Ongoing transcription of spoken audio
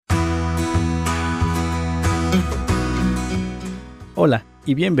Hola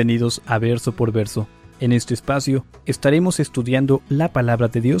y bienvenidos a Verso por Verso. En este espacio estaremos estudiando la palabra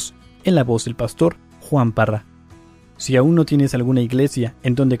de Dios en la voz del pastor Juan Parra. Si aún no tienes alguna iglesia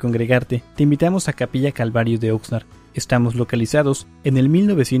en donde congregarte, te invitamos a Capilla Calvario de Oxnard. Estamos localizados en el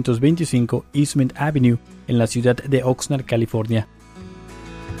 1925 Eastman Avenue, en la ciudad de Oxnard, California.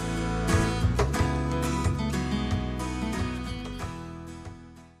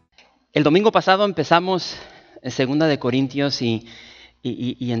 El domingo pasado empezamos Segunda de Corintios y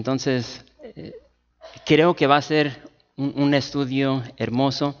entonces creo que va a ser un estudio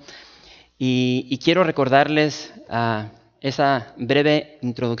hermoso y quiero recordarles esa breve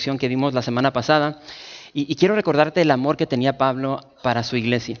introducción que vimos la semana pasada y quiero recordarte el amor que tenía Pablo para su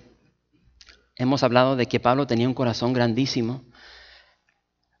iglesia. Hemos hablado de que Pablo tenía un corazón grandísimo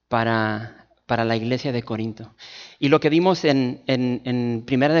para la iglesia de Corinto. Y lo que vimos en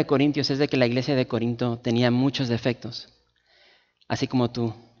Primera de Corintios es de que la iglesia de Corinto tenía muchos defectos, así como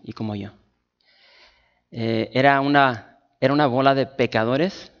tú y como yo. Era una bola de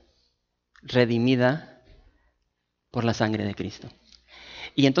pecadores redimida por la sangre de Cristo.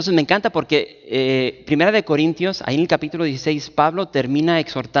 Y entonces me encanta porque Primera de Corintios, ahí en el capítulo 16, Pablo termina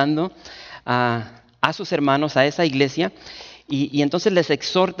exhortando a sus hermanos, a esa iglesia, y entonces les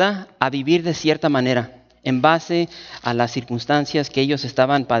exhorta a vivir de cierta manera, en base a las circunstancias que ellos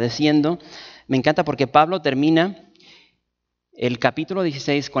estaban padeciendo. Me encanta porque Pablo termina el capítulo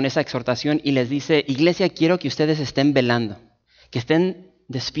 16 con esa exhortación y les dice: iglesia, quiero que ustedes estén velando, que estén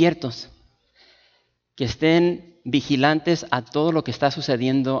despiertos, que estén vigilantes a todo lo que está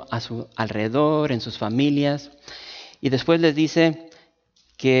sucediendo a su alrededor, en sus familias. Y después les dice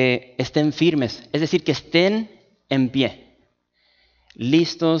que estén firmes, es decir, que estén en pie,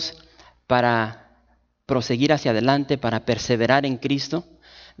 listos para proseguir hacia adelante, para perseverar en Cristo,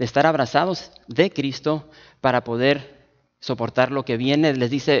 de estar abrazados de Cristo para poder soportar lo que viene. Les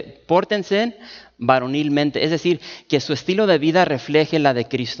dice: pórtense varonilmente, es decir, que su estilo de vida refleje la de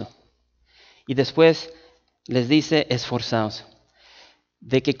Cristo. Y después les dice: esforzaos,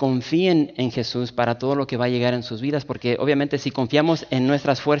 de que confíen en Jesús para todo lo que va a llegar en sus vidas, porque obviamente si confiamos en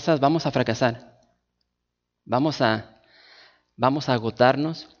nuestras fuerzas vamos a fracasar, vamos a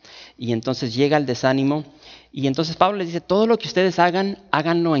agotarnos, y entonces llega el desánimo. Y entonces Pablo les dice: todo lo que ustedes hagan,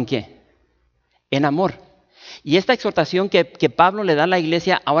 háganlo ¿en qué? En amor. Y esta exhortación que Pablo le da a la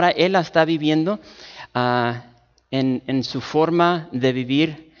iglesia, ahora él la está viviendo en su forma de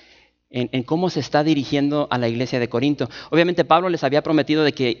vivir, en cómo se está dirigiendo a la iglesia de Corinto. Obviamente Pablo les había prometido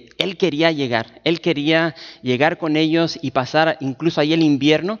de que él quería llegar con ellos y pasar incluso ahí el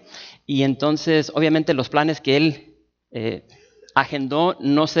invierno. Y entonces obviamente los planes que él agendó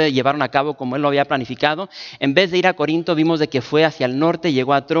no se llevaron a cabo como él lo había planificado. En vez de ir a Corinto, vimos de que fue hacia el norte,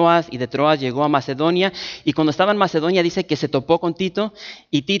 llegó a Troas, y de Troas llegó a Macedonia. Y cuando estaba en Macedonia dice que se topó con Tito,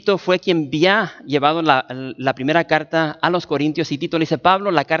 y Tito fue quien había llevado la primera carta a los corintios. Y Tito le dice: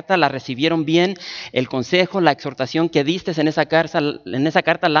 Pablo, la carta la recibieron bien, el consejo, la exhortación que diste en esa carta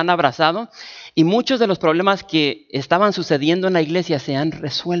la han abrazado, y muchos de los problemas que estaban sucediendo en la iglesia se han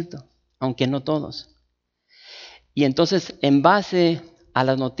resuelto, aunque no todos. Y entonces, en base a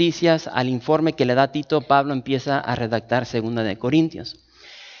las noticias, al informe que le da Tito, Pablo empieza a redactar Segunda de Corintios.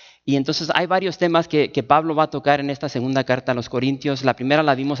 Y entonces hay varios temas que Pablo va a tocar en esta segunda carta a los Corintios. La primera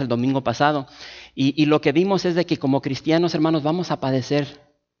la vimos el domingo pasado. Y lo que vimos es de que como cristianos, hermanos, vamos a padecer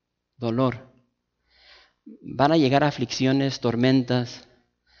dolor. Van a llegar aflicciones, tormentas,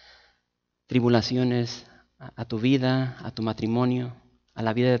 tribulaciones a tu vida, a tu matrimonio, a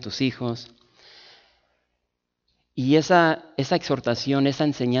la vida de tus hijos. Y esa exhortación, esa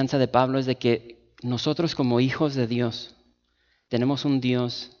enseñanza de Pablo es de que nosotros como hijos de Dios tenemos un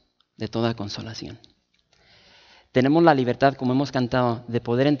Dios de toda consolación. Tenemos la libertad, como hemos cantado, de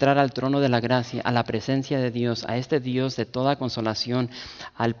poder entrar al trono de la gracia, a la presencia de Dios, a este Dios de toda consolación,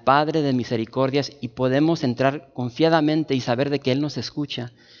 al Padre de misericordias, y podemos entrar confiadamente y saber de que Él nos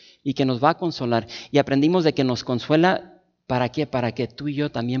escucha y que nos va a consolar. Y aprendimos de que nos consuela, ¿para qué? Para que tú y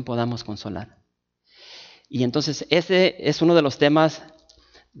yo también podamos consolar. Y entonces ese es uno de los temas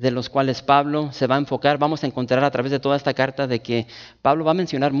de los cuales Pablo se va a enfocar. Vamos a encontrar a través de toda esta carta de que Pablo va a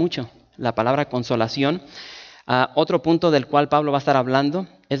mencionar mucho la palabra consolación. Otro punto del cual Pablo va a estar hablando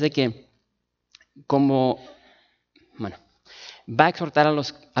es de que va a exhortar a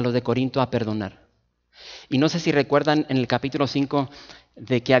los de Corinto a perdonar. Y no sé si recuerdan en el capítulo 5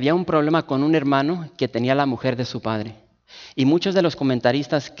 de que había un problema con un hermano que tenía la mujer de su padre. Y muchos de los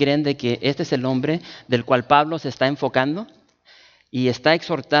comentaristas creen de que este es el hombre del cual Pablo se está enfocando y está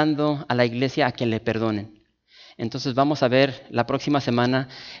exhortando a la iglesia a que le perdonen. Entonces vamos a ver la próxima semana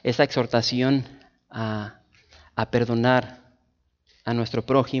esa exhortación a perdonar a nuestro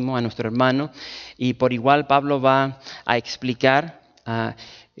prójimo, a nuestro hermano, y por igual Pablo va a explicar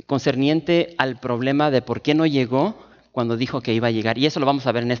concerniente al problema de por qué no llegó cuando dijo que iba a llegar. Y eso lo vamos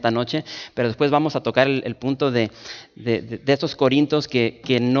a ver en esta noche, pero después vamos a tocar el punto de estos corintios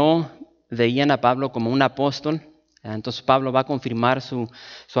que no veían a Pablo como un apóstol. Entonces Pablo va a confirmar su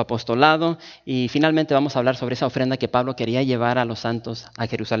apostolado y finalmente vamos a hablar sobre esa ofrenda que Pablo quería llevar a los santos a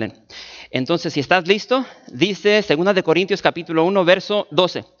Jerusalén. Entonces, si estás listo, dice 2 de Corintios capítulo 1, verso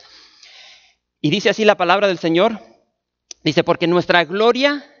 12. Y dice así la palabra del Señor. Dice, porque nuestra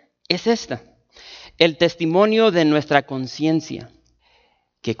gloria es esta, el testimonio de nuestra conciencia,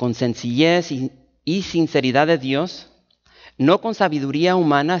 que con sencillez y sinceridad de Dios, no con sabiduría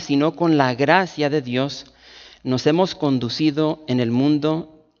humana, sino con la gracia de Dios, nos hemos conducido en el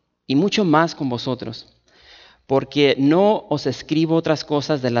mundo y mucho más con vosotros, porque no os escribo otras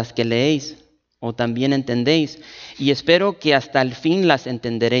cosas de las que leéis o también entendéis, y espero que hasta el fin las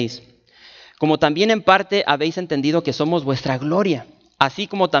entenderéis, como también en parte habéis entendido que somos vuestra gloria, así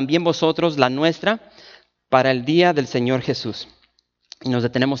como también vosotros la nuestra, para el día del Señor Jesús. Y nos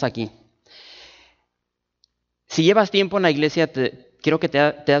detenemos aquí. Si llevas tiempo en la iglesia, creo que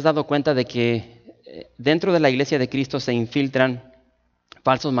te has dado cuenta de que dentro de la iglesia de Cristo se infiltran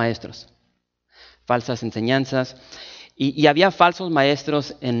falsos maestros, falsas enseñanzas, y había falsos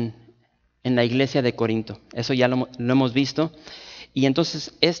maestros en la iglesia de Corinto. Eso ya lo hemos visto. Y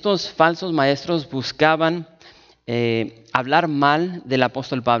entonces estos falsos maestros buscaban hablar mal del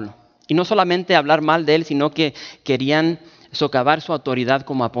apóstol Pablo. Y no solamente hablar mal de él, sino que querían socavar su autoridad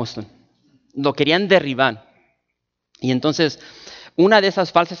como apóstol. Lo querían derribar. Y entonces una de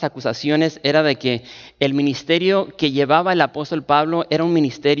esas falsas acusaciones era de que el ministerio que llevaba el apóstol Pablo era un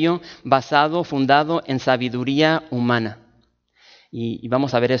ministerio fundado en sabiduría humana. Y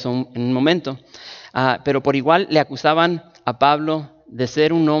vamos a ver eso en un momento. Pero por igual le acusaban a Pablo de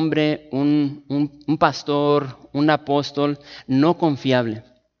ser un hombre, un pastor, un apóstol no confiable,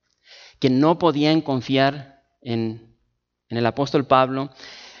 que no podían confiar en el apóstol Pablo.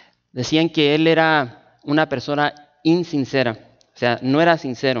 Decían que él era una persona insincera. O sea, no era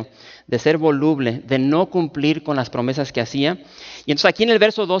sincero, de ser voluble, de no cumplir con las promesas que hacía. Y entonces aquí en el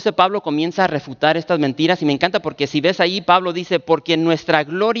verso 12 Pablo comienza a refutar estas mentiras y me encanta porque si ves ahí Pablo dice, porque nuestra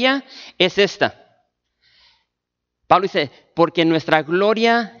gloria es esta. Pablo dice, porque nuestra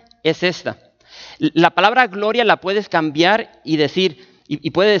gloria es esta. La palabra gloria la puedes cambiar y decir,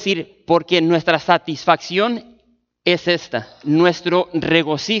 y puede decir, porque nuestra satisfacción es esta, nuestro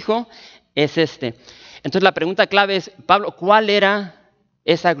regocijo es este. Entonces la pregunta clave es, Pablo, ¿cuál era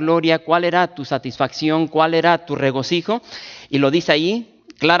esa gloria? ¿Cuál era tu satisfacción? ¿Cuál era tu regocijo? Y lo dice ahí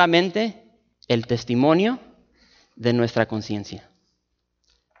claramente, el testimonio de nuestra conciencia.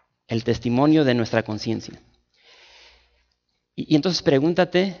 El testimonio de nuestra conciencia. Y entonces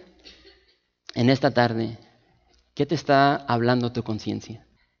pregúntate en esta tarde, ¿qué te está hablando tu conciencia?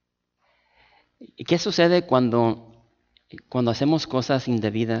 ¿Qué sucede cuando hacemos cosas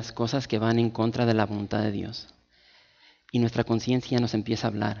indebidas, cosas que van en contra de la voluntad de Dios? Y nuestra conciencia nos empieza a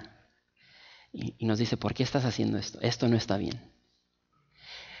hablar y nos dice, ¿por qué estás haciendo esto? Esto no está bien.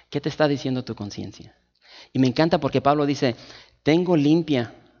 ¿Qué te está diciendo tu conciencia? Y me encanta porque Pablo dice, tengo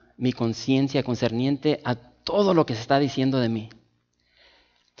limpia mi conciencia concerniente a todo lo que se está diciendo de mí.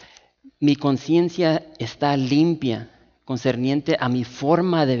 Mi conciencia está limpia concerniente a mi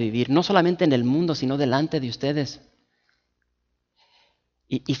forma de vivir, no solamente en el mundo, sino delante de ustedes.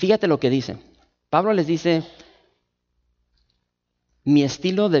 Y fíjate lo que dice. Pablo les dice, mi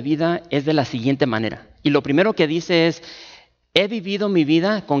estilo de vida es de la siguiente manera. Y lo primero que dice es, he vivido mi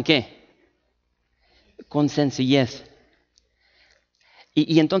vida ¿con qué? Con sencillez.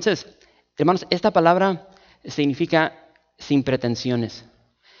 Y entonces, hermanos, esta palabra significa sin pretensiones.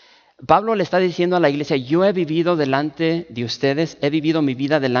 Pablo le está diciendo a la iglesia, yo he vivido delante de ustedes, he vivido mi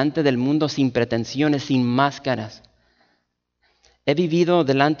vida delante del mundo sin pretensiones, sin máscaras. He vivido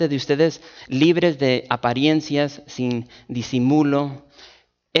delante de ustedes libres de apariencias, sin disimulo.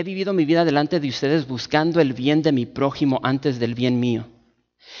 He vivido mi vida delante de ustedes buscando el bien de mi prójimo antes del bien mío.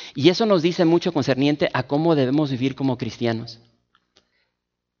 Y eso nos dice mucho concerniente a cómo debemos vivir como cristianos.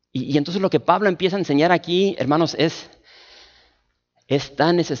 Y entonces lo que Pablo empieza a enseñar aquí, hermanos, es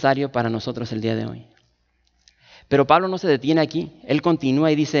tan necesario para nosotros el día de hoy. Pero Pablo no se detiene aquí. Él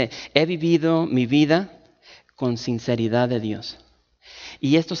continúa y dice, he vivido mi vida con sinceridad de Dios.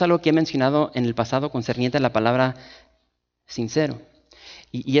 Y esto es algo que he mencionado en el pasado concerniente a la palabra sincero.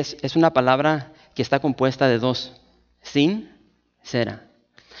 Y es una palabra que está compuesta de dos, sincera.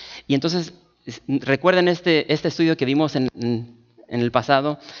 Y entonces, recuerden este estudio que vimos en el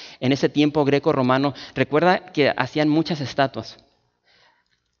pasado, en ese tiempo greco-romano, recuerda que hacían muchas estatuas.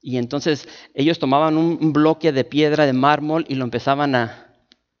 Y entonces ellos tomaban un bloque de piedra de mármol y lo empezaban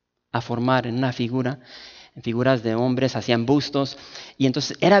a formar en una figura, en figuras de hombres, hacían bustos. Y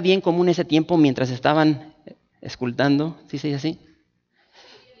entonces era bien común ese tiempo mientras estaban escultando, ¿sí se dice así?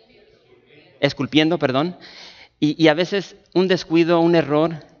 Esculpiendo, perdón. Y a veces un descuido, un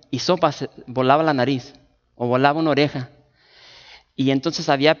error, y sopas volaba la nariz o volaba una oreja. Y entonces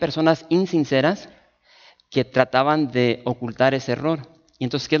había personas insinceras que trataban de ocultar ese error. Y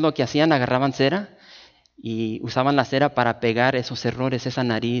entonces, ¿qué es lo que hacían? Agarraban cera y usaban la cera para pegar esos errores, esa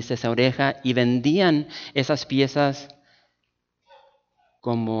nariz, esa oreja, y vendían esas piezas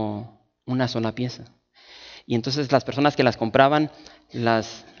como una sola pieza. Y entonces las personas que las compraban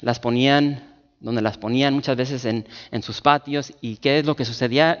las ponían donde las ponían muchas veces en sus patios. ¿Y qué es lo que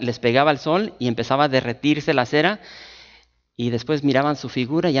sucedía? Les pegaba el sol y empezaba a derretirse la cera, y después miraban su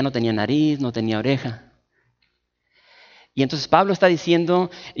figura y ya no tenía nariz, no tenía oreja. Y entonces Pablo está diciendo,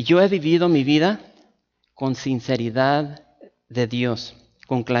 yo he vivido mi vida con sinceridad de Dios,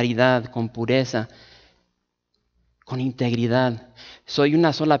 con claridad, con pureza, con integridad. Soy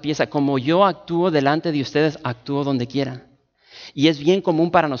una sola pieza. Como yo actúo delante de ustedes, actúo donde quiera. Y es bien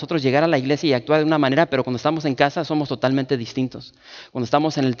común para nosotros llegar a la iglesia y actuar de una manera, pero cuando estamos en casa somos totalmente distintos. Cuando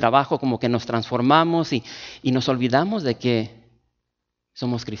estamos en el trabajo como que nos transformamos y nos olvidamos de que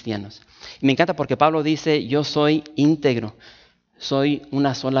somos cristianos. Y me encanta porque Pablo dice, yo soy íntegro, soy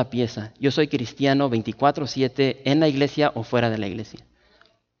una sola pieza. Yo soy cristiano 24/7 en la iglesia o fuera de la iglesia.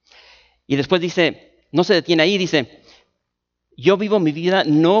 Y después dice, no se detiene ahí, dice, yo vivo mi vida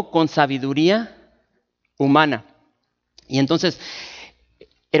no con sabiduría humana. Y entonces,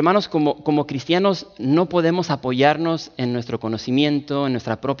 hermanos, como cristianos no podemos apoyarnos en nuestro conocimiento, en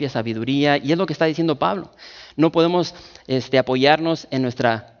nuestra propia sabiduría, y es lo que está diciendo Pablo. No podemos apoyarnos en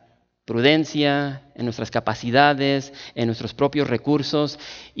nuestra prudencia, en nuestras capacidades, en nuestros propios recursos,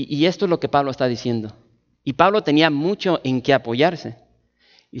 y esto es lo que Pablo está diciendo. Y Pablo tenía mucho en qué apoyarse.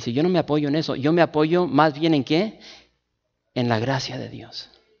 Dice, yo no me apoyo en eso, yo me apoyo más bien ¿en qué? En la gracia de Dios.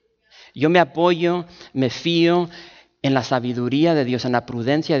 Yo me apoyo, me fío en la sabiduría de Dios, en la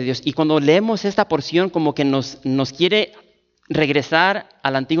prudencia de Dios. Y cuando leemos esta porción, como que nos quiere regresar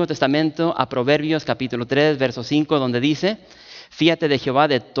al Antiguo Testamento, a Proverbios capítulo 3, verso 5, donde dice, fíate de Jehová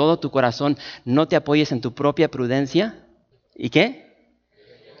de todo tu corazón, no te apoyes en tu propia prudencia. ¿Y qué?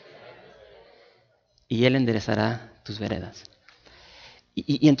 Y Él enderezará tus veredas.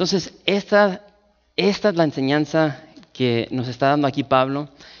 Y entonces esta es la enseñanza que nos está dando aquí Pablo.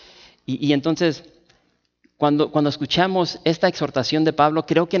 Y entonces, cuando escuchamos esta exhortación de Pablo,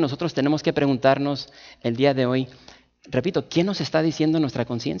 creo que nosotros tenemos que preguntarnos el día de hoy, repito, ¿qué nos está diciendo nuestra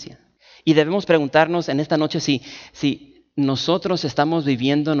conciencia? Y debemos preguntarnos en esta noche si nosotros estamos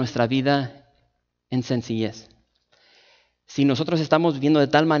viviendo nuestra vida en sencillez. Si nosotros estamos viviendo de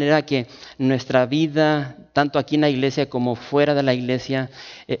tal manera que nuestra vida, tanto aquí en la iglesia como fuera de la iglesia,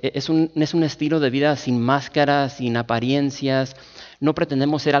 es un estilo de vida sin máscaras, sin apariencias, no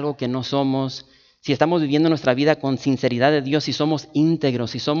pretendemos ser algo que no somos. Si estamos viviendo nuestra vida con sinceridad de Dios, si somos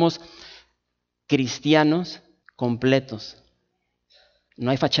íntegros, si somos cristianos completos,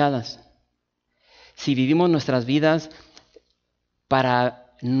 no hay fachadas. Si vivimos nuestras vidas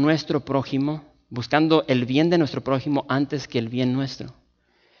para nuestro prójimo, buscando el bien de nuestro prójimo antes que el bien nuestro.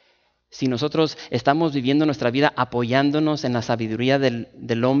 Si nosotros estamos viviendo nuestra vida apoyándonos en la sabiduría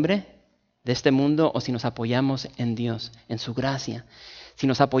del hombre, de este mundo, o si nos apoyamos en Dios, en su gracia. Si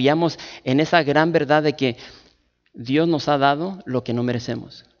nos apoyamos en esa gran verdad de que Dios nos ha dado lo que no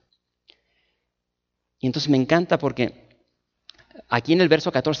merecemos. Y entonces me encanta porque aquí en el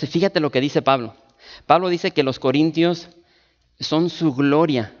verso 14, fíjate lo que dice Pablo. Pablo dice que los corintios son su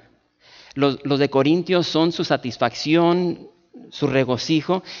gloria. Los de Corintios son su satisfacción, su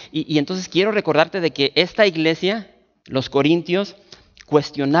regocijo. Y entonces quiero recordarte de que esta iglesia, los corintios,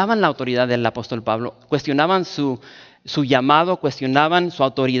 cuestionaban la autoridad del apóstol Pablo, cuestionaban su llamado, cuestionaban su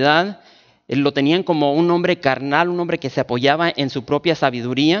autoridad. Lo tenían como un hombre carnal, un hombre que se apoyaba en su propia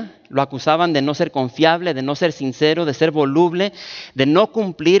sabiduría. Lo acusaban de no ser confiable, de no ser sincero, de ser voluble, de no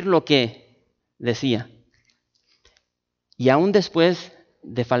cumplir lo que decía. Y aún después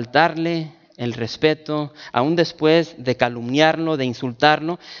de faltarle el respeto, aún después de calumniarlo, de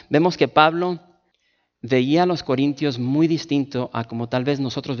insultarlo, vemos que Pablo veía a los corintios muy distinto a como tal vez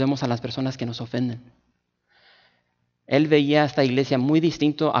nosotros vemos a las personas que nos ofenden. Él veía a esta iglesia muy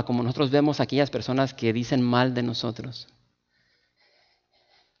distinto a como nosotros vemos a aquellas personas que dicen mal de nosotros.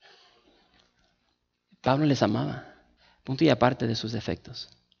 Pablo les amaba, punto y aparte de sus defectos.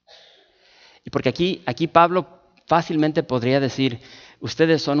 Y porque aquí Pablo fácilmente podría decir,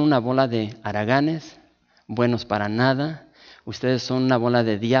 ustedes son una bola de haraganes, buenos para nada, Ustedes son una bola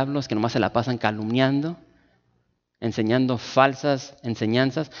de diablos que nomás se la pasan calumniando, enseñando falsas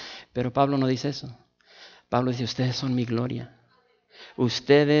enseñanzas. Pero Pablo no dice eso. Pablo dice, ustedes son mi gloria.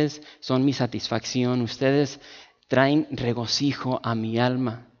 Ustedes son mi satisfacción. Ustedes traen regocijo a mi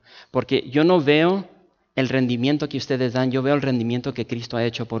alma. Porque yo no veo el rendimiento que ustedes dan, yo veo el rendimiento que Cristo ha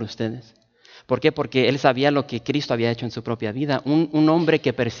hecho por ustedes. ¿Por qué? Porque él sabía lo que Cristo había hecho en su propia vida. Un hombre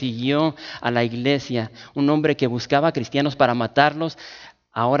que persiguió a la iglesia, un hombre que buscaba a cristianos para matarlos,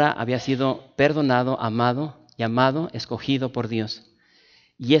 ahora había sido perdonado, amado, llamado, escogido por Dios.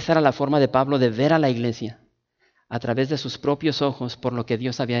 Y esa era la forma de Pablo de ver a la iglesia, a través de sus propios ojos, por lo que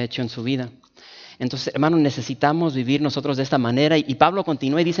Dios había hecho en su vida. Entonces, hermanos, necesitamos vivir nosotros de esta manera. Y Pablo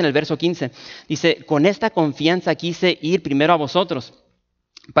continúa y dice en el verso 15, dice, con esta confianza quise ir primero a vosotros,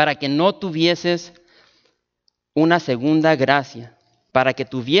 para que no tuvieses una segunda gracia, para que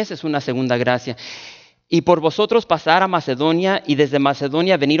tuvieses una segunda gracia. Y por vosotros pasar a Macedonia, y desde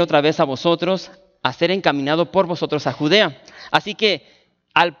Macedonia venir otra vez a vosotros, a ser encaminado por vosotros a Judea. Así que,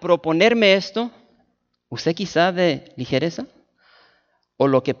 al proponerme esto, ¿usted quizá de ligereza? ¿O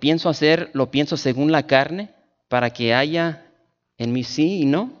lo que pienso hacer, lo pienso según la carne, para que haya en mí sí y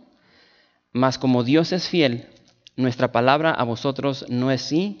no? Mas como Dios es fiel, nuestra palabra a vosotros no es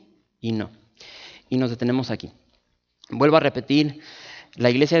sí y no. Y nos detenemos aquí. Vuelvo a repetir, la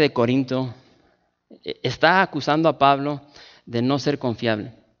iglesia de Corinto está acusando a Pablo de no ser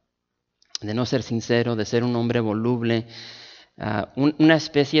confiable, de no ser sincero, de ser un hombre voluble, una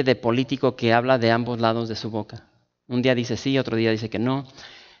especie de político que habla de ambos lados de su boca. Un día dice sí, otro día dice que no.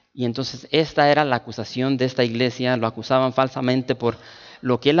 Y entonces esta era la acusación de esta iglesia, lo acusaban falsamente por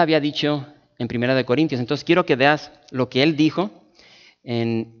lo que él había dicho en 1 Corintios. Entonces quiero que veas lo que él dijo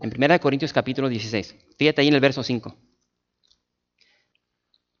en 1 Corintios capítulo 16. Fíjate ahí en el verso 5.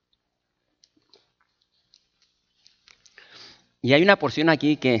 Y hay una porción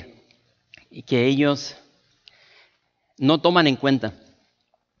aquí que ellos no toman en cuenta.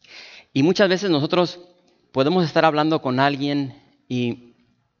 Y muchas veces nosotros podemos estar hablando con alguien y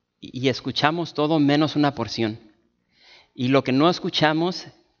escuchamos todo menos una porción. Y lo que no escuchamos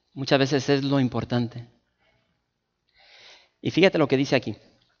muchas veces es lo importante. Y fíjate lo que dice aquí.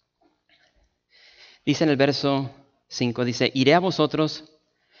 Dice en el verso 5, dice, iré a vosotros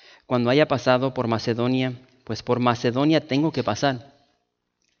cuando haya pasado por Macedonia, pues por Macedonia tengo que pasar.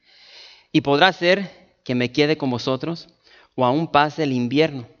 Y podrá ser que me quede con vosotros o aún pase el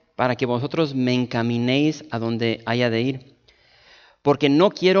invierno, para que vosotros me encaminéis a donde haya de ir. Porque no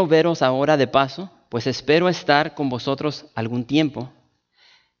quiero veros ahora de paso, pues espero estar con vosotros algún tiempo.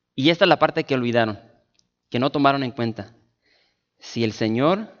 Y esta es la parte que olvidaron, que no tomaron en cuenta. Si el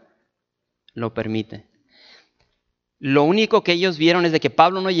Señor lo permite. Lo único que ellos vieron es de que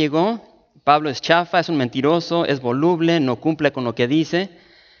Pablo no llegó, Pablo es chafa, es un mentiroso, es voluble, no cumple con lo que dice.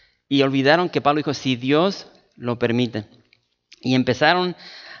 Y olvidaron que Pablo dijo, si Dios lo permite. Y empezaron,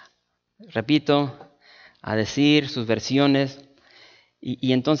 repito, a decir sus versiones.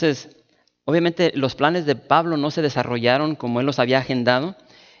 Y entonces, obviamente, los planes de Pablo no se desarrollaron como él los había agendado.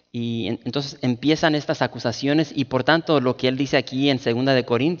 Y entonces empiezan estas acusaciones y por tanto lo que él dice aquí en 2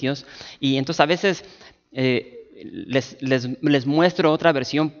 Corintios. Y entonces a veces les muestro otra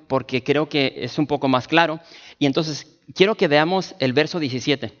versión porque creo que es un poco más claro. Y entonces quiero que veamos el verso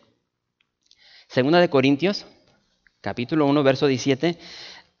 17. 2 Corintios, capítulo 1, verso 17.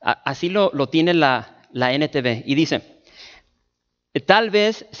 Así lo tiene la NTV. Y dice, tal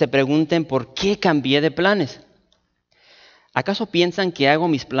vez se pregunten por qué cambié de planes. ¿Acaso piensan que hago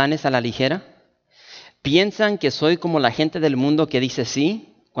mis planes a la ligera? ¿Piensan que soy como la gente del mundo que dice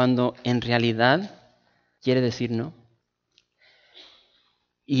sí, cuando en realidad quiere decir no?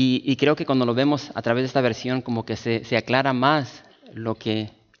 Y creo que cuando lo vemos a través de esta versión, como que se aclara más lo que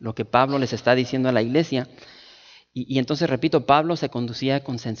Pablo les está diciendo a la iglesia. Y entonces, repito, Pablo se conducía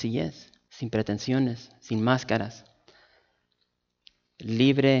con sencillez, sin pretensiones, sin máscaras,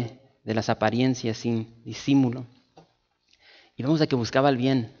 libre de las apariencias, sin disimulo. Y vemos de que buscaba el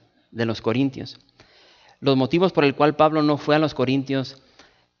bien de los corintios. Los motivos por el cual Pablo no fue a los corintios,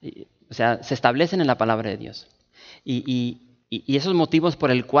 se establecen en la palabra de Dios. Y esos motivos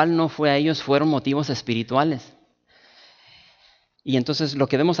por el cual no fue a ellos fueron motivos espirituales. Y entonces lo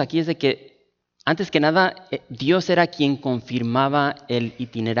que vemos aquí es de que, antes que nada, Dios era quien confirmaba el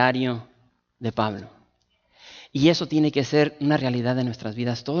itinerario de Pablo. Y eso tiene que ser una realidad de nuestras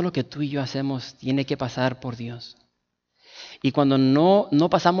vidas. Todo lo que tú y yo hacemos tiene que pasar por Dios. Y cuando no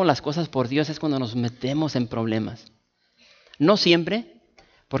pasamos las cosas por Dios es cuando nos metemos en problemas. No siempre,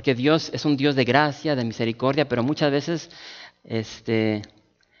 porque Dios es un Dios de gracia, de misericordia, pero muchas veces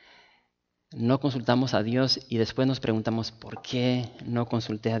no consultamos a Dios y después nos preguntamos, ¿por qué no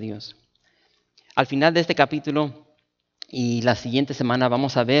consulté a Dios? Al final de este capítulo y la siguiente semana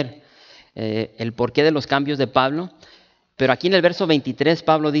vamos a ver el porqué de los cambios de Pablo. Pero aquí en el verso 23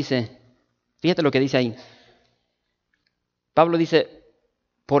 Pablo dice, fíjate lo que dice ahí. Pablo dice,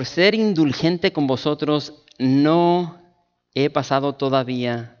 por ser indulgente con vosotros no he pasado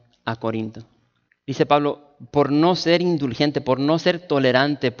todavía a Corinto. Dice Pablo, por no ser indulgente, por no ser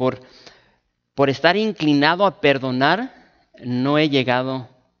tolerante, por estar inclinado a perdonar, no he llegado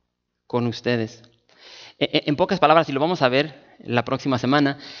con ustedes. En pocas palabras, y lo vamos a ver la próxima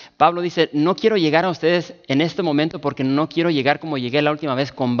semana, Pablo dice, no quiero llegar a ustedes en este momento porque no quiero llegar como llegué la última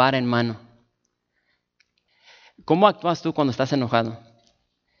vez con vara en mano. ¿Cómo actúas tú cuando estás enojado?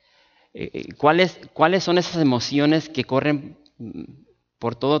 ¿Cuáles son esas emociones que corren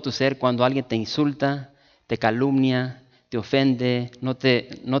por todo tu ser cuando alguien te insulta, te calumnia, te ofende, no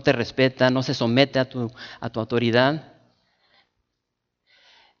te respeta, no se somete a tu autoridad?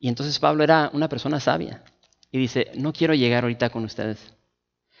 Y entonces Pablo era una persona sabia y dice, no quiero llegar ahorita con ustedes,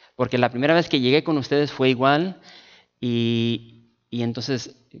 porque la primera vez que llegué con ustedes fue igual y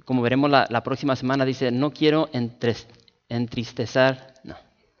entonces, como veremos la próxima semana, dice, no quiero entristecer, no.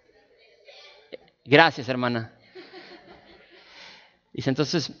 Gracias, hermana. Dice,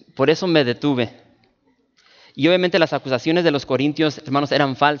 entonces, por eso me detuve. Y obviamente las acusaciones de los corintios, hermanos,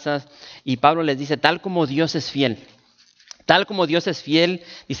 eran falsas y Pablo les dice, tal como Dios es fiel,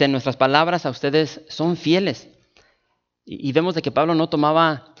 dice, nuestras palabras a ustedes son fieles. Y vemos de que Pablo no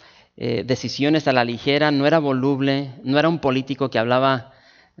tomaba decisiones a la ligera, no era voluble, no era un político que hablaba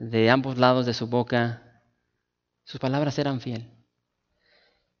de ambos lados de su boca. Sus palabras eran fieles.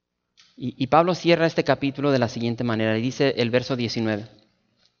 Y Pablo cierra este capítulo de la siguiente manera, y dice el verso 19.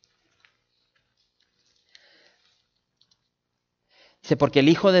 Dice, porque el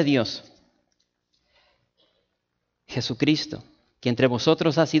Hijo de Dios, Jesucristo, que entre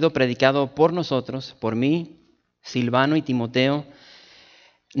vosotros ha sido predicado por nosotros, por mí, Silvano y Timoteo,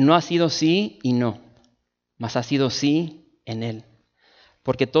 no ha sido sí y no, mas ha sido sí en Él.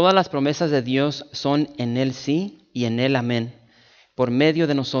 Porque todas las promesas de Dios son en Él sí y en Él amén, por medio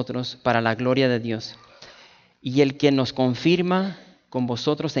de nosotros, para la gloria de Dios. Y el que nos confirma con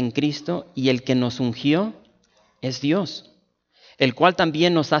vosotros en Cristo y el que nos ungió es Dios, el cual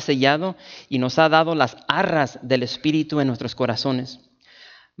también nos ha sellado y nos ha dado las arras del Espíritu en nuestros corazones.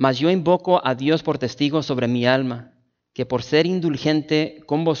 Mas yo invoco a Dios por testigo sobre mi alma, que por ser indulgente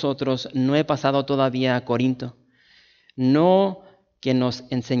con vosotros no he pasado todavía a Corinto. No que nos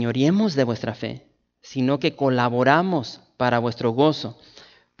enseñoreemos de vuestra fe, sino que colaboramos para vuestro gozo,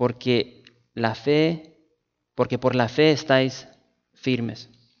 porque por la fe estáis firmes.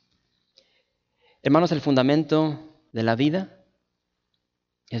 Hermanos, el fundamento de la vida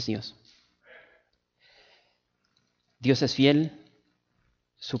es Dios. Dios es fiel,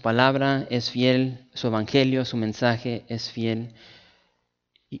 su palabra es fiel, su evangelio, su mensaje es fiel.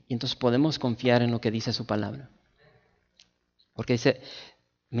 Y entonces podemos confiar en lo que dice su palabra. Porque dice,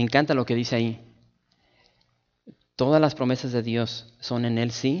 me encanta lo que dice ahí. Todas las promesas de Dios son en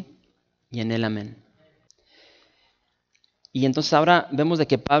Él sí y en Él amén. Y entonces ahora vemos de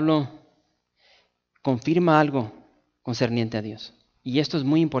que Pablo confirma algo concerniente a Dios. Y esto es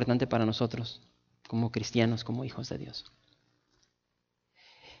muy importante para nosotros, como cristianos, como hijos de Dios.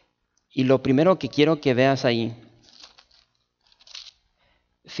 Y lo primero que quiero que veas ahí,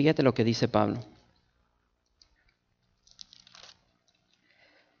 fíjate lo que dice Pablo.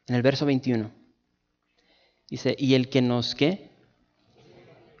 En el verso 21. Dice, y el que nos, ¿qué?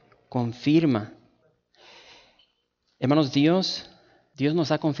 Confirma. Hermanos, Dios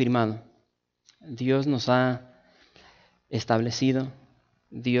nos ha confirmado. Dios nos ha establecido.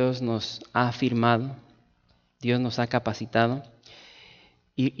 Dios nos ha afirmado. Dios nos ha capacitado.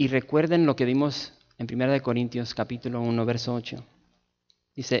 Y recuerden lo que vimos en 1 Corintios capítulo 1, verso 8.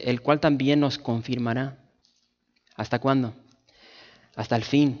 Dice, el cual también nos confirmará. ¿Hasta cuándo? Hasta el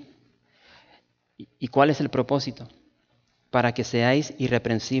fin. ¿Y cuál es el propósito? Para que seáis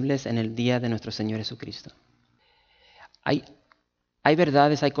irreprensibles en el día de nuestro Señor Jesucristo. Hay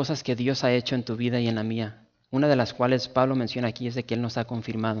verdades, hay cosas que Dios ha hecho en tu vida y en la mía. Una de las cuales Pablo menciona aquí es de que Él nos ha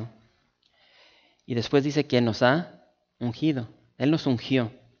confirmado. Y después dice que nos ha ungido. Él nos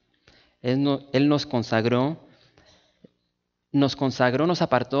ungió. Él nos consagró. Nos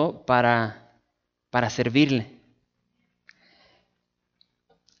apartó para servirle.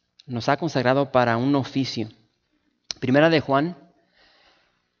 Nos ha consagrado para un oficio. Primera de Juan,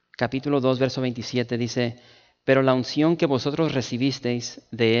 capítulo 2, verso 27, dice, pero la unción que vosotros recibisteis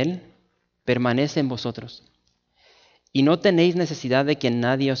de Él permanece en vosotros, Y no tenéis necesidad de que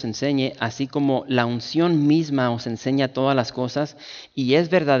nadie os enseñe, así como la unción misma os enseña todas las cosas, y es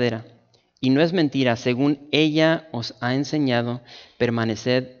verdadera, y no es mentira, según ella os ha enseñado,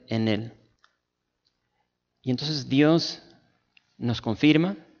 permaneced en él. Y entonces Dios nos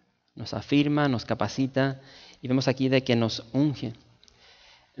confirma, nos afirma, nos capacita, y vemos aquí de que nos unge.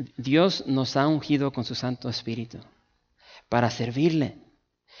 Dios nos ha ungido con su Santo Espíritu para servirle.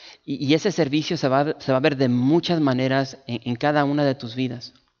 Y ese servicio se va a ver de muchas maneras en cada una de tus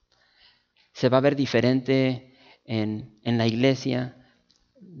vidas. Se va a ver diferente en la iglesia.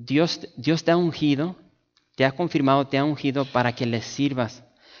 Dios te ha ungido, te ha confirmado, te ha ungido para que le sirvas,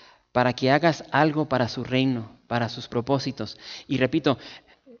 para que hagas algo para su reino, para sus propósitos. Y repito,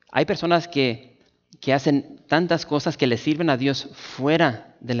 hay personas que hacen tantas cosas que le sirven a Dios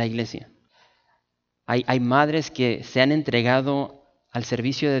fuera de la iglesia. Hay madres que se han entregado al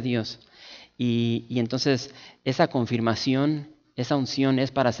servicio de Dios y entonces esa confirmación, esa unción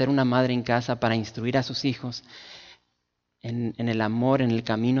es para ser una madre en casa, para instruir a sus hijos en el amor, en el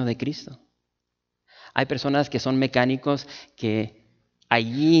camino de Cristo. Hay personas que son mecánicos que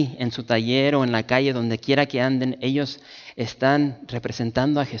allí en su taller o en la calle, donde quiera que anden, ellos están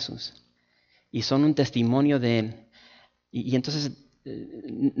representando a Jesús y son un testimonio de Él. Y entonces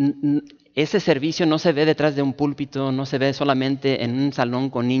ese servicio no se ve detrás de un púlpito, no se ve solamente en un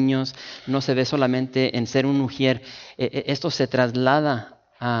salón con niños, no se ve solamente en ser un ujier. Esto se traslada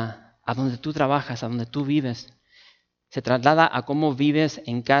a donde tú trabajas, a donde tú vives. Se traslada a cómo vives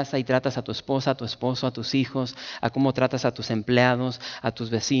en casa y tratas a tu esposa, a tu esposo, a tus hijos, a cómo tratas a tus empleados, a tus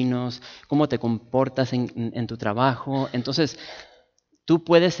vecinos, cómo te comportas en tu trabajo. Entonces, tú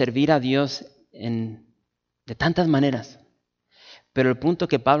puedes servir a Dios de tantas maneras. Pero el punto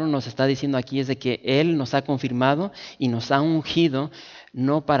que Pablo nos está diciendo aquí es de que Él nos ha confirmado y nos ha ungido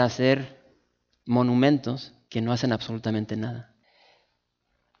no para hacer monumentos que no hacen absolutamente nada.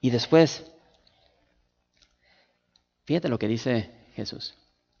 Y después, fíjate lo que dice Jesús.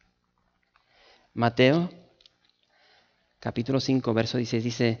 Mateo, capítulo 5, verso 16,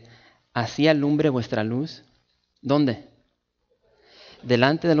 dice, así alumbre vuestra luz. ¿Dónde?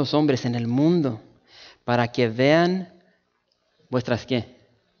 Delante de los hombres en el mundo, para que vean vuestras ¿qué?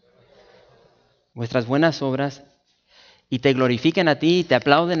 Vuestras buenas obras y te glorifiquen a ti, y te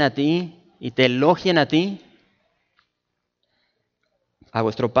aplauden a ti, y te elogien a ti, a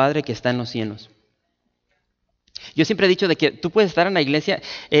vuestro Padre que está en los cielos. Yo siempre he dicho de que tú puedes estar en la iglesia,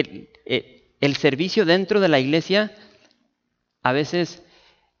 el servicio dentro de la iglesia a veces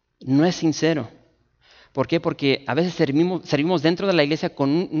no es sincero. ¿Por qué? Porque a veces servimos dentro de la iglesia con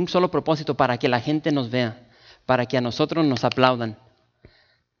un solo propósito, para que la gente nos vea, para que a nosotros nos aplaudan.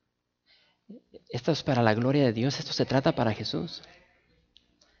 Esto es para la gloria de Dios, esto se trata para Jesús.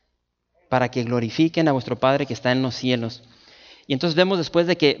 Para que glorifiquen a vuestro Padre que está en los cielos. Y entonces vemos después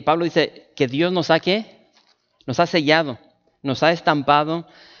de que Pablo dice que Dios nos ha ¿qué? Nos ha sellado, nos ha estampado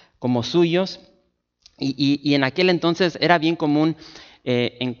como suyos. Y en aquel entonces era bien común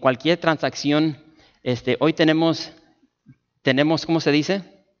en cualquier transacción. Hoy tenemos, ¿cómo se dice?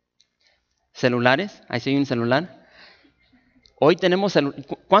 Celulares, ahí sí hay un celular. Hoy tenemos,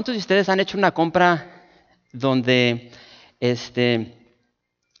 ¿cuántos de ustedes han hecho una compra donde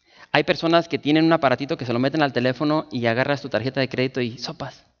hay personas que tienen un aparatito que se lo meten al teléfono y agarras tu tarjeta de crédito y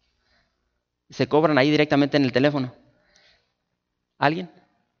sopas? Se cobran ahí directamente en el teléfono. ¿Alguien?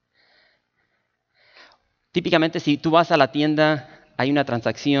 Típicamente si tú vas a la tienda, hay una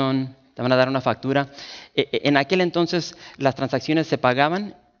transacción, te van a dar una factura. En aquel entonces las transacciones se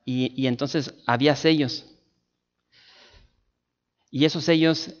pagaban y entonces había sellos. Y esos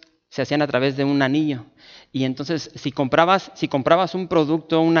sellos se hacían a través de un anillo. Y entonces si comprabas un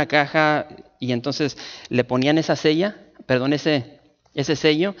producto, una caja, y entonces le ponían ese sello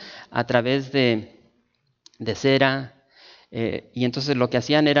a través de cera. Y entonces lo que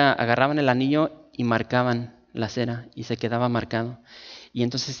hacían era agarraban el anillo y marcaban la cera y se quedaba marcado. Y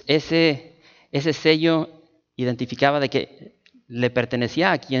entonces ese sello identificaba de que le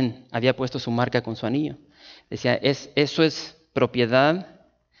pertenecía a quien había puesto su marca con su anillo. Decía, eso es propiedad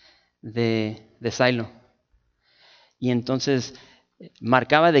de Silo. Y entonces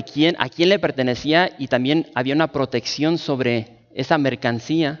marcaba a quién le pertenecía, y también había una protección sobre esa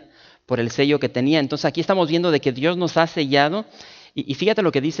mercancía por el sello que tenía. Entonces aquí estamos viendo de que Dios nos ha sellado. Y fíjate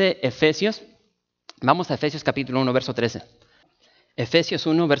lo que dice Efesios. Vamos a Efesios capítulo 1, verso 13. Efesios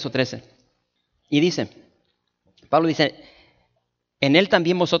 1, verso 13. Y dice, Pablo dice, en él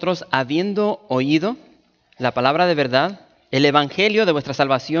también vosotros, habiendo oído la palabra de verdad, el evangelio de vuestra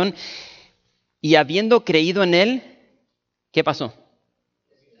salvación, y habiendo creído en él, ¿qué pasó?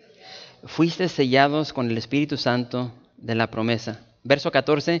 Fuiste sellados con el Espíritu Santo de la promesa. Verso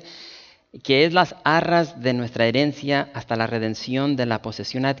 14, que es las arras de nuestra herencia hasta la redención de la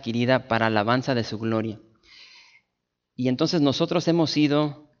posesión adquirida para alabanza de su gloria. Y entonces nosotros hemos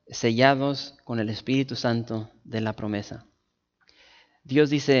sido sellados con el Espíritu Santo de la promesa. Dios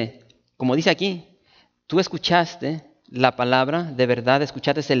dice, como dice aquí, tú escuchaste la palabra de verdad,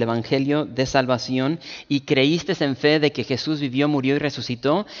 escuchaste el evangelio de salvación y creíste en fe de que Jesús vivió, murió y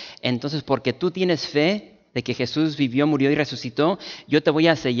resucitó. Entonces, porque tú tienes fe de que Jesús vivió, murió y resucitó, yo te voy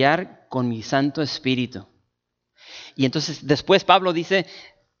a sellar con mi Santo Espíritu. Y entonces después Pablo dice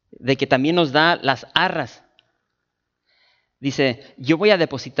de que también nos da las arras. Dice, yo voy a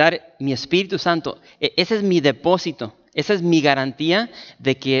depositar mi Espíritu Santo. Ese es mi depósito. Esa es mi garantía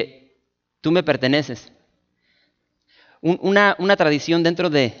de que tú me perteneces. Una tradición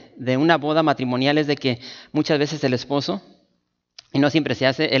dentro de una boda matrimonial es de que muchas veces el esposo, y no siempre se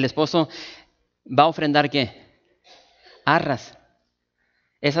hace, el esposo va a ofrendar ¿qué? Arras,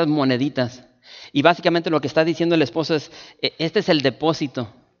 esas moneditas. Y básicamente lo que está diciendo el esposo es, este es el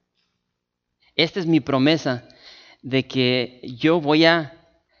depósito, esta es mi promesa de que yo voy a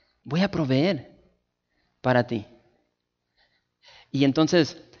proveer para ti. Y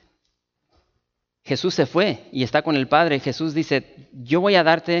entonces Jesús se fue y está con el Padre. Jesús dice, yo voy a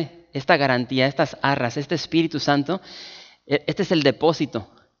darte esta garantía, estas arras, este Espíritu Santo. Este es el depósito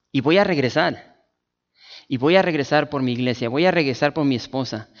y voy a regresar. Y voy a regresar por mi iglesia, voy a regresar por mi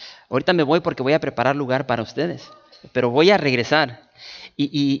esposa. Ahorita me voy porque voy a preparar lugar para ustedes, pero voy a regresar.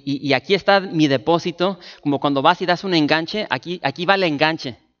 Y aquí está mi depósito, como cuando vas y das un enganche, aquí va el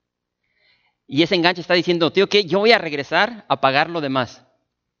enganche. Y ese enganche está diciendo, tío, que yo voy a regresar a pagar lo demás.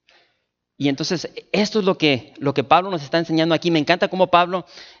 Y entonces esto es lo que Pablo nos está enseñando aquí. Me encanta cómo Pablo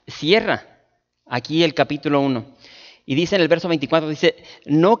cierra aquí el capítulo 1. Y dice en el verso 24, dice,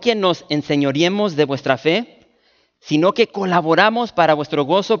 no que nos enseñoreemos de vuestra fe, sino que colaboramos para vuestro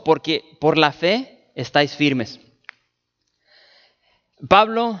gozo, porque por la fe estáis firmes.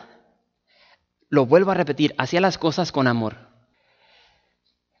 Pablo, lo vuelvo a repetir, hacía las cosas con amor.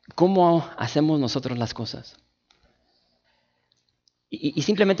 ¿Cómo hacemos nosotros las cosas? Y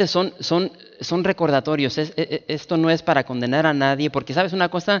simplemente son recordatorios. Esto no es para condenar a nadie, porque sabes una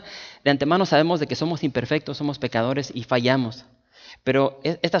cosa, de antemano sabemos de que somos imperfectos, somos pecadores y fallamos. Pero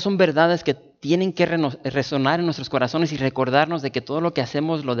estas son verdades que tienen que resonar en nuestros corazones y recordarnos de que todo lo que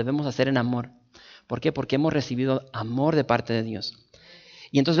hacemos lo debemos hacer en amor. ¿Por qué? Porque hemos recibido amor de parte de Dios.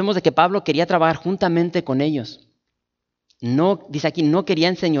 Y entonces vemos de que Pablo quería trabajar juntamente con ellos. No, dice aquí, no quería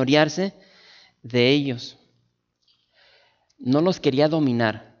enseñorearse de ellos. No los quería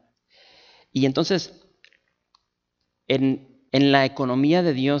dominar. Y entonces, en la economía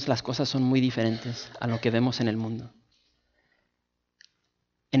de Dios las cosas son muy diferentes a lo que vemos en el mundo.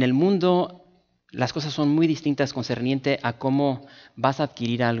 En el mundo las cosas son muy distintas concerniente a cómo vas a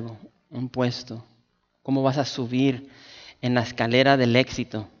adquirir algo, un puesto, cómo vas a subir en la escalera del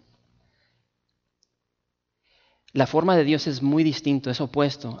éxito. La forma de Dios es muy distinto, es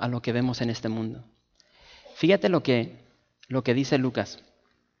opuesto a lo que vemos en este mundo. Fíjate lo que dice Lucas.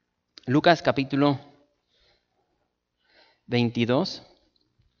 Lucas capítulo 22.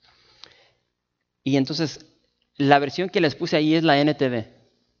 Y entonces la versión que les puse ahí es la NTV.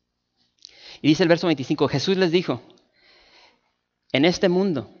 Y dice el verso 25, Jesús les dijo, en este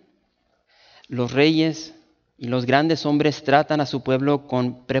mundo los reyes y los grandes hombres tratan a su pueblo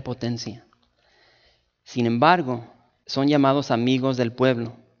con prepotencia. Sin embargo, son llamados amigos del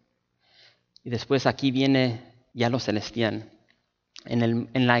pueblo. Y después aquí viene ya lo celestial.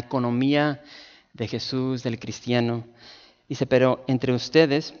 En la economía de Jesús, del cristiano, dice, pero entre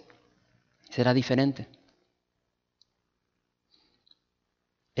ustedes será diferente.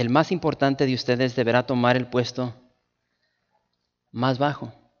 El más importante de ustedes deberá tomar el puesto más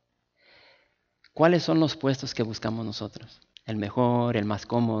bajo. ¿Cuáles son los puestos que buscamos nosotros? El mejor, el más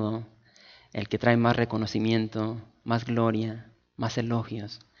cómodo, el que trae más reconocimiento, más gloria, más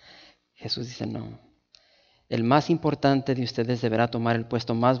elogios. Jesús dice, no. El más importante de ustedes deberá tomar el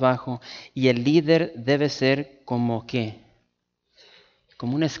puesto más bajo y el líder debe ser como ¿qué?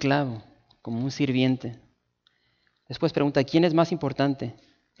 Como un esclavo, como un sirviente. Después pregunta, ¿quién es más importante?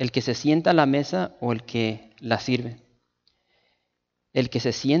 ¿El que se sienta a la mesa o el que la sirve? El que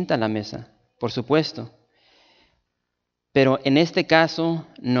se sienta a la mesa, por supuesto. Pero en este caso,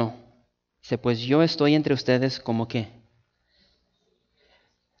 no. Dice, pues yo estoy entre ustedes como ¿qué?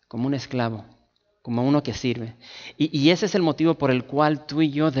 Como un esclavo, como uno que sirve. Y ese es el motivo por el cual tú y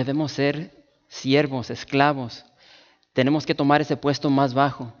yo debemos ser siervos, esclavos. Tenemos que tomar ese puesto más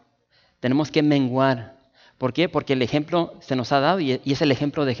bajo. Tenemos que menguar. ¿Por qué? Porque el ejemplo se nos ha dado y es el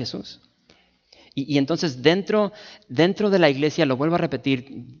ejemplo de Jesús. Y entonces dentro de la iglesia, lo vuelvo a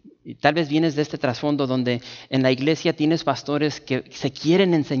repetir, y tal vez vienes de este trasfondo donde en la iglesia tienes pastores que se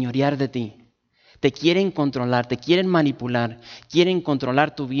quieren enseñorear de ti, te quieren controlar, te quieren manipular, quieren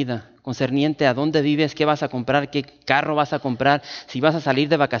controlar tu vida concerniente a dónde vives, qué vas a comprar, qué carro vas a comprar, si vas a salir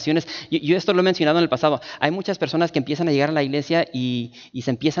de vacaciones. Yo esto lo he mencionado en el pasado. Hay muchas personas que empiezan a llegar a la iglesia y se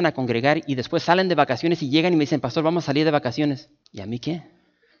empiezan a congregar y después salen de vacaciones y llegan y me dicen, pastor, vamos a salir de vacaciones. ¿Y a mí qué?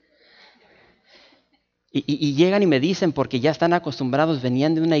 Y llegan y me dicen, porque ya están acostumbrados,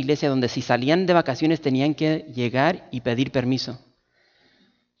 venían de una iglesia donde si salían de vacaciones tenían que llegar y pedir permiso.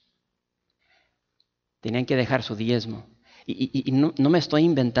 Tenían que dejar su diezmo. Y no me estoy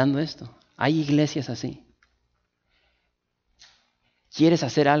inventando esto. Hay iglesias así. ¿Quieres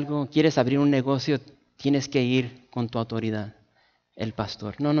hacer algo? ¿Quieres abrir un negocio? Tienes que ir con tu autoridad, el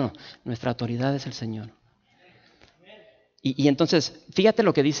pastor. No, nuestra autoridad es el Señor. Y entonces, fíjate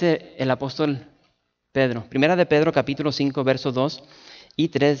lo que dice el apóstol Pedro. Primera de Pedro, capítulo 5, versos 2 y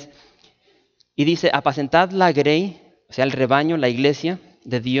 3. Y dice, apacentad la grey, o sea, el rebaño, la iglesia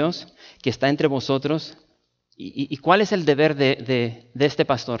de Dios que está entre vosotros. ¿Y cuál es el deber de este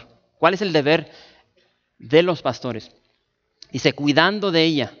pastor? ¿Cuál es el deber de los pastores? Dice, cuidando de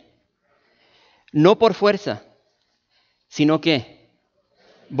ella, no por fuerza, sino que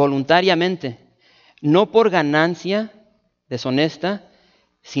voluntariamente, no por ganancia deshonesta,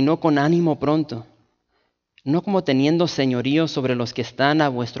 sino con ánimo pronto, no como teniendo señorío sobre los que están a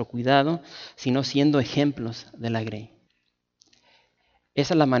vuestro cuidado, sino siendo ejemplos de la grey.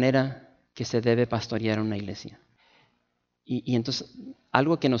 Esa es la manera que se debe pastorear una iglesia. Y entonces,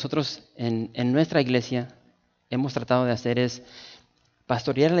 algo que nosotros en nuestra iglesia hemos tratado de hacer es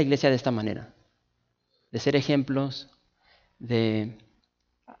pastorear a la iglesia de esta manera, de ser ejemplos,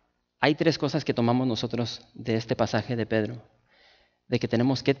 Hay 3 cosas que tomamos nosotros de este pasaje de Pedro, de que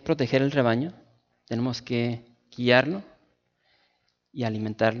tenemos que proteger el rebaño, tenemos que guiarlo y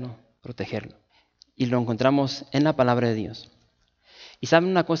alimentarlo, protegerlo. Y lo encontramos en la palabra de Dios. Y saben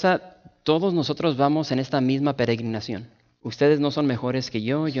una cosa, todos nosotros vamos en esta misma peregrinación. Ustedes no son mejores que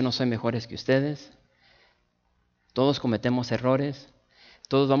yo no soy mejores que ustedes. Todos cometemos errores,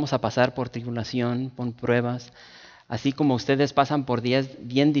 todos vamos a pasar por tribulación, por pruebas. Así como ustedes pasan por días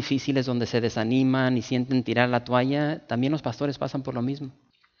bien difíciles donde se desaniman y sienten tirar la toalla, también los pastores pasan por lo mismo.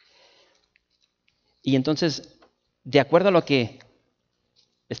 Y entonces, de acuerdo a lo que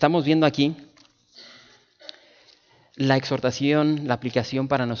estamos viendo aquí, la exhortación, la aplicación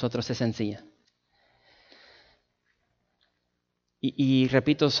para nosotros es sencilla. Y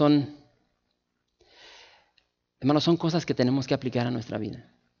repito, hermanos, son cosas que tenemos que aplicar a nuestra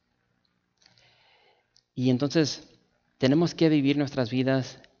vida. Y entonces tenemos que vivir nuestras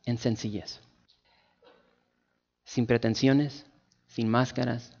vidas en sencillez, sin pretensiones, sin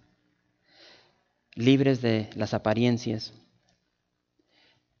máscaras, libres de las apariencias.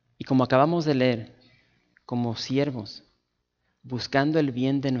 Y como acabamos de leer, como siervos, buscando el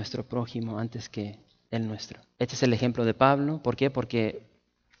bien de nuestro prójimo antes que el nuestro. Este es el ejemplo de Pablo. ¿Por qué? Porque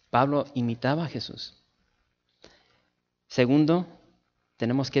Pablo imitaba a Jesús. Segundo,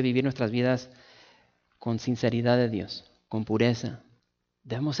 tenemos que vivir nuestras vidas con sinceridad de Dios, con pureza.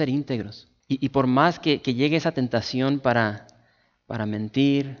 Debemos ser íntegros. Y por más que llegue esa tentación para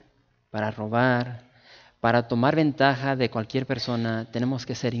mentir, para robar, para tomar ventaja de cualquier persona, tenemos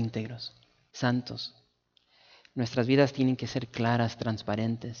que ser íntegros, santos. Nuestras vidas tienen que ser claras,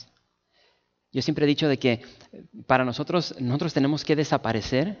 transparentes. Yo siempre he dicho de que para nosotros tenemos que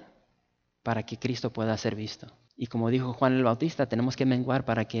desaparecer para que Cristo pueda ser visto. Y como dijo Juan el Bautista, tenemos que menguar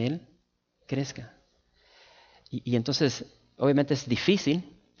para que Él crezca. Y entonces, obviamente es difícil,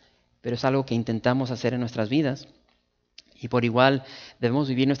 pero es algo que intentamos hacer en nuestras vidas. Y por igual debemos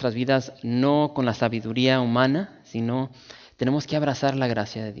vivir nuestras vidas no con la sabiduría humana, sino tenemos que abrazar la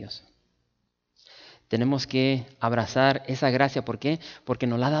gracia de Dios. Tenemos que abrazar esa gracia. ¿Por qué? Porque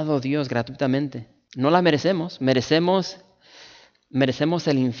nos la ha dado Dios gratuitamente. No la merecemos. Merecemos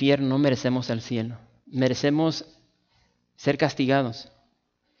el infierno, no merecemos el cielo. Merecemos ser castigados.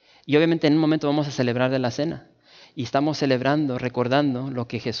 Y obviamente en un momento vamos a celebrar de la cena. Y estamos celebrando, recordando lo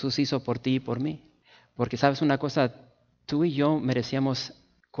que Jesús hizo por ti y por mí. Porque sabes una cosa, tú y yo merecíamos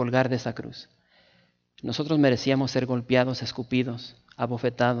colgar de esa cruz. Nosotros merecíamos ser golpeados, escupidos,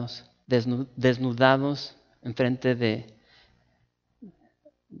 abofetados, desnudados enfrente de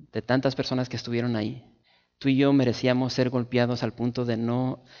tantas personas que estuvieron ahí. Tú y yo merecíamos ser golpeados al punto de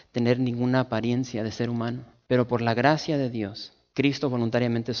no tener ninguna apariencia de ser humano. Pero por la gracia de Dios, Cristo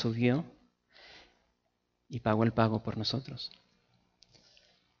voluntariamente subió y pagó el pago por nosotros.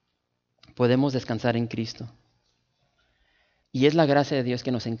 Podemos descansar en Cristo. Y es la gracia de Dios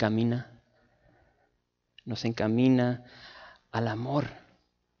que nos encamina nos encamina al amor,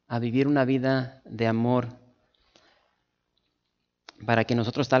 a vivir una vida de amor, para que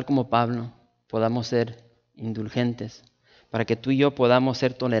nosotros, tal como Pablo, podamos ser indulgentes, para que tú y yo podamos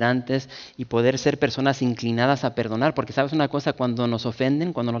ser tolerantes y poder ser personas inclinadas a perdonar. Porque sabes una cosa, cuando nos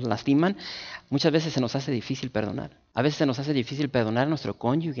ofenden, cuando nos lastiman, muchas veces se nos hace difícil perdonar. A veces se nos hace difícil perdonar a nuestro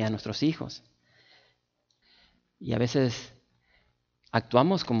cónyuge, a nuestros hijos. Y a veces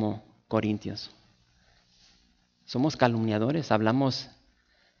actuamos como corintios. Somos calumniadores, hablamos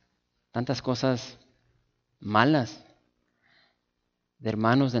tantas cosas malas de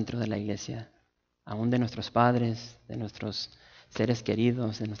hermanos dentro de la iglesia, aún de nuestros padres, de nuestros seres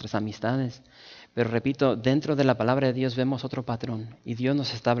queridos, de nuestras amistades. Pero repito, dentro de la palabra de Dios vemos otro patrón y Dios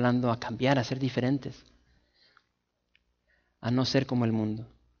nos está hablando a cambiar, a ser diferentes, a no ser como el mundo.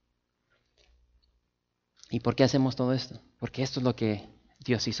 ¿Y por qué hacemos todo esto? Porque esto es lo que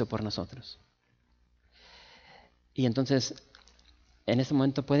Dios hizo por nosotros. Y entonces, en este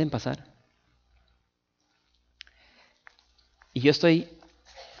momento pueden pasar. Y yo estoy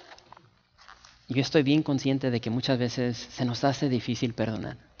bien consciente de que muchas veces se nos hace difícil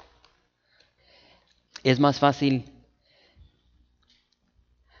perdonar. Es más fácil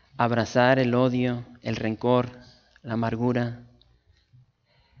abrazar el odio, el rencor, la amargura.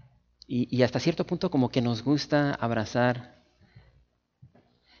 Y hasta cierto punto como que nos gusta abrazar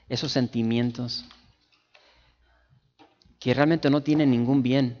esos sentimientos que realmente no tienen ningún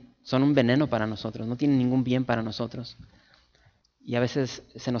bien, son un veneno para nosotros, no tienen ningún bien para nosotros. Y a veces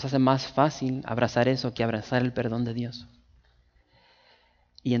se nos hace más fácil abrazar eso que abrazar el perdón de Dios.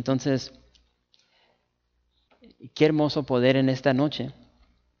 Y entonces, qué hermoso poder en esta noche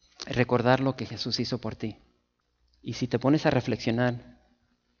recordar lo que Jesús hizo por ti. Y si te pones a reflexionar,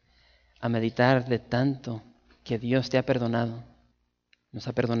 a meditar de tanto que Dios te ha perdonado, nos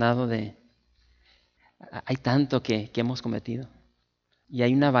ha perdonado hay tanto que hemos cometido. Y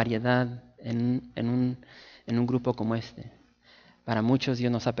hay una variedad en un grupo como este. Para muchos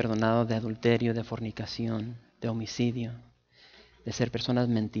Dios nos ha perdonado de adulterio, de fornicación, de homicidio, de ser personas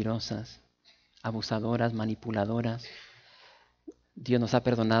mentirosas, abusadoras, manipuladoras. Dios nos ha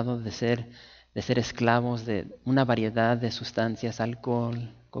perdonado de ser esclavos de una variedad de sustancias,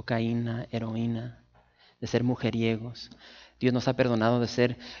 alcohol, cocaína, heroína, de ser mujeriegos. Dios nos ha perdonado de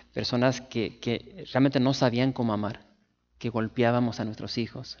ser personas que realmente no sabían cómo amar, que golpeábamos a nuestros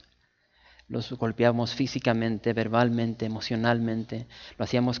hijos. Los golpeábamos físicamente, verbalmente, emocionalmente. Lo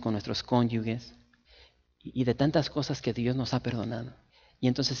hacíamos con nuestros cónyuges. Y de tantas cosas que Dios nos ha perdonado. Y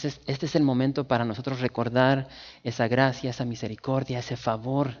entonces este es el momento para nosotros recordar esa gracia, esa misericordia, ese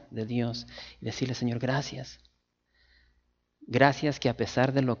favor de Dios. Y decirle, Señor, gracias. Gracias que a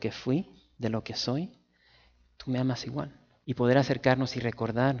pesar de lo que fui, de lo que soy, tú me amas igual. Y poder acercarnos y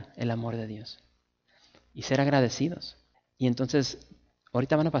recordar el amor de Dios. Y ser agradecidos. Y entonces,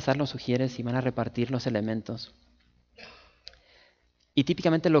 ahorita van a pasar los sugieres y van a repartir los elementos. Y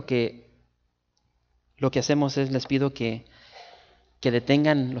típicamente lo que hacemos es, les pido que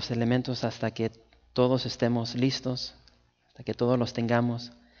detengan los elementos hasta que todos estemos listos, hasta que todos los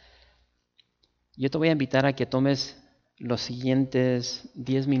tengamos. Yo te voy a invitar a que tomes los siguientes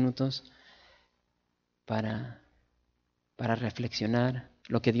 10 minutos para reflexionar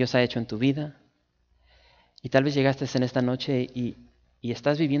lo que Dios ha hecho en tu vida. Y tal vez llegaste en esta noche y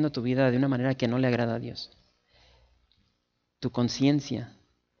estás viviendo tu vida de una manera que no le agrada a Dios. Tu conciencia,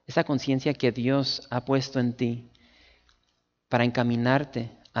 esa conciencia que Dios ha puesto en ti para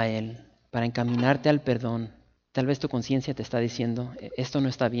encaminarte a Él, para encaminarte al perdón. Tal vez tu conciencia te está diciendo, esto no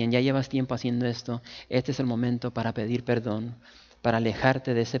está bien, ya llevas tiempo haciendo esto, este es el momento para pedir perdón, para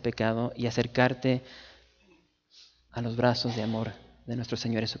alejarte de ese pecado y acercarte a los brazos de amor de nuestro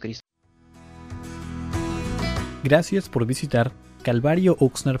Señor Jesucristo. Gracias por visitar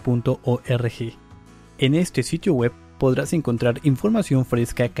calvariooxnard.org. En este sitio web podrás encontrar información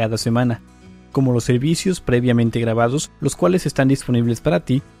fresca cada semana, como los servicios previamente grabados, los cuales están disponibles para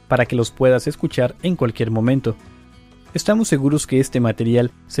ti para que los puedas escuchar en cualquier momento. Estamos seguros que este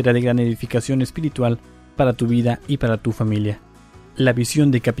material será de gran edificación espiritual para tu vida y para tu familia. La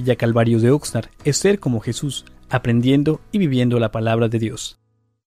visión de Capilla Calvario de Oxnard es ser como Jesús, aprendiendo y viviendo la palabra de Dios.